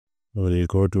We'll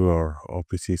go to our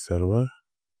OPC server,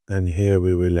 and here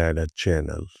we will add a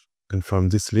channel. And from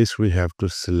this list, we have to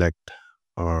select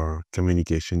our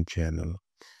communication channel.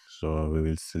 So we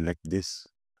will select this.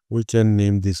 We can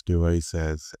name this device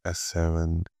as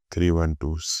S7-300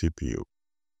 CPU.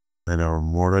 And our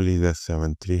model is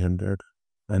S7-300.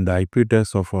 And the IP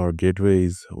address of our gateway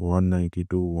is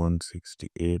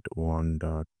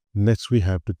 192.168.1. Next, we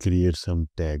have to create some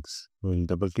tags. We'll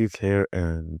double click here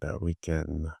and we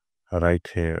can write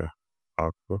here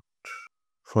output.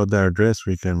 For the address,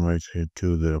 we can write here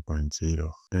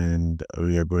 20.0 and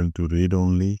we are going to read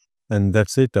only. And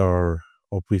that's it. Our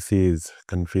OPC is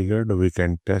configured. We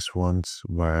can test once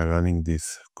by running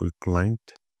this quick client.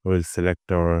 We'll select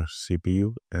our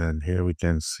CPU and here we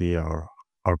can see our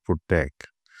output tag.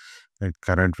 And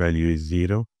current value is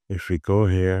 0. If we go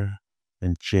here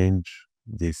and change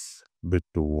this bit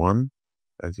to 1,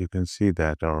 as you can see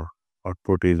that our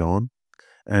output is on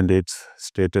and its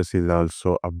status is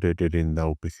also updated in the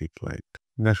OPC client.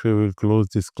 Next, we will close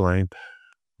this client,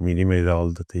 minimize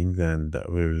all the things, and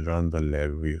we will run the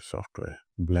LabVIEW software.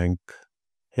 Blank.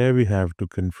 Here we have to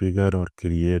configure or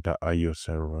create a IO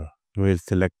server. We'll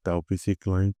select the OPC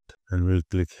client and we'll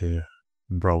click here,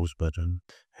 Browse button.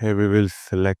 Here we will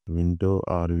select window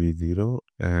RV0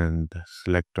 and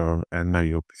select our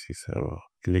NI OPC server.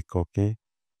 Click OK.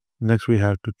 Next, we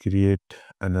have to create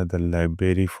another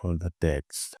library for the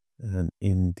tags. And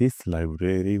in this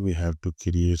library, we have to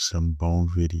create some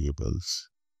bound variables.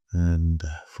 And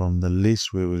from the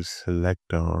list, we will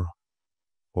select our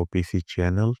OPC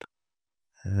channel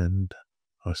and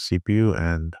our CPU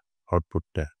and output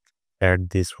tag. Add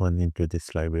this one into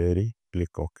this library.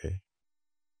 Click OK.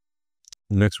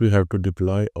 Next, we have to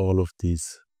deploy all of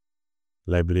these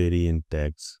library and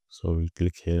tags. So we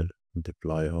click here,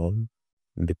 deploy all.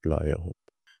 Deploy all.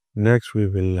 Next, we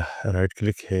will right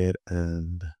click here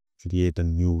and create a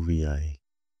new VI.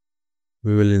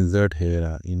 We will insert here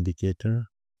an indicator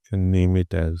and name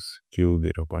it as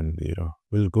Q0.0.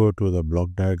 We'll go to the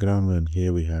block diagram and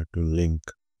here we have to link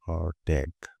our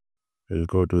tag. We'll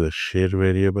go to the share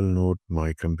variable node,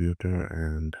 my computer,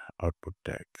 and output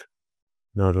tag.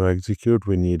 Now to execute,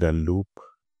 we need a loop.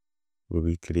 We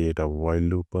will create a while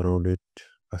loop around it,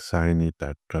 assign it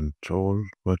a control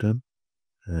button,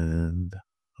 and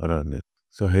run it.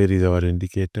 So here is our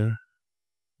indicator.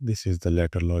 This is the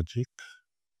ladder logic.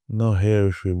 Now here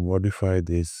if we modify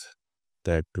this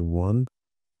tag to 1,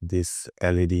 this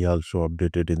LED also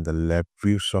updated in the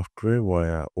LabVIEW software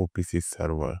via OPC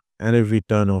server. And if we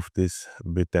turn off this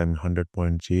bit and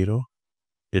 100.0,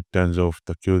 it turns off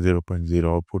the Q0.0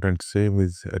 output and same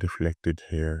is reflected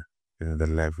here in the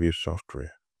LabVIEW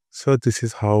software. So this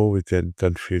is how we can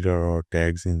configure our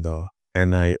tags in the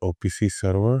NI OPC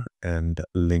server and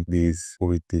link these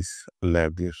with this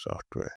LabVIEW software.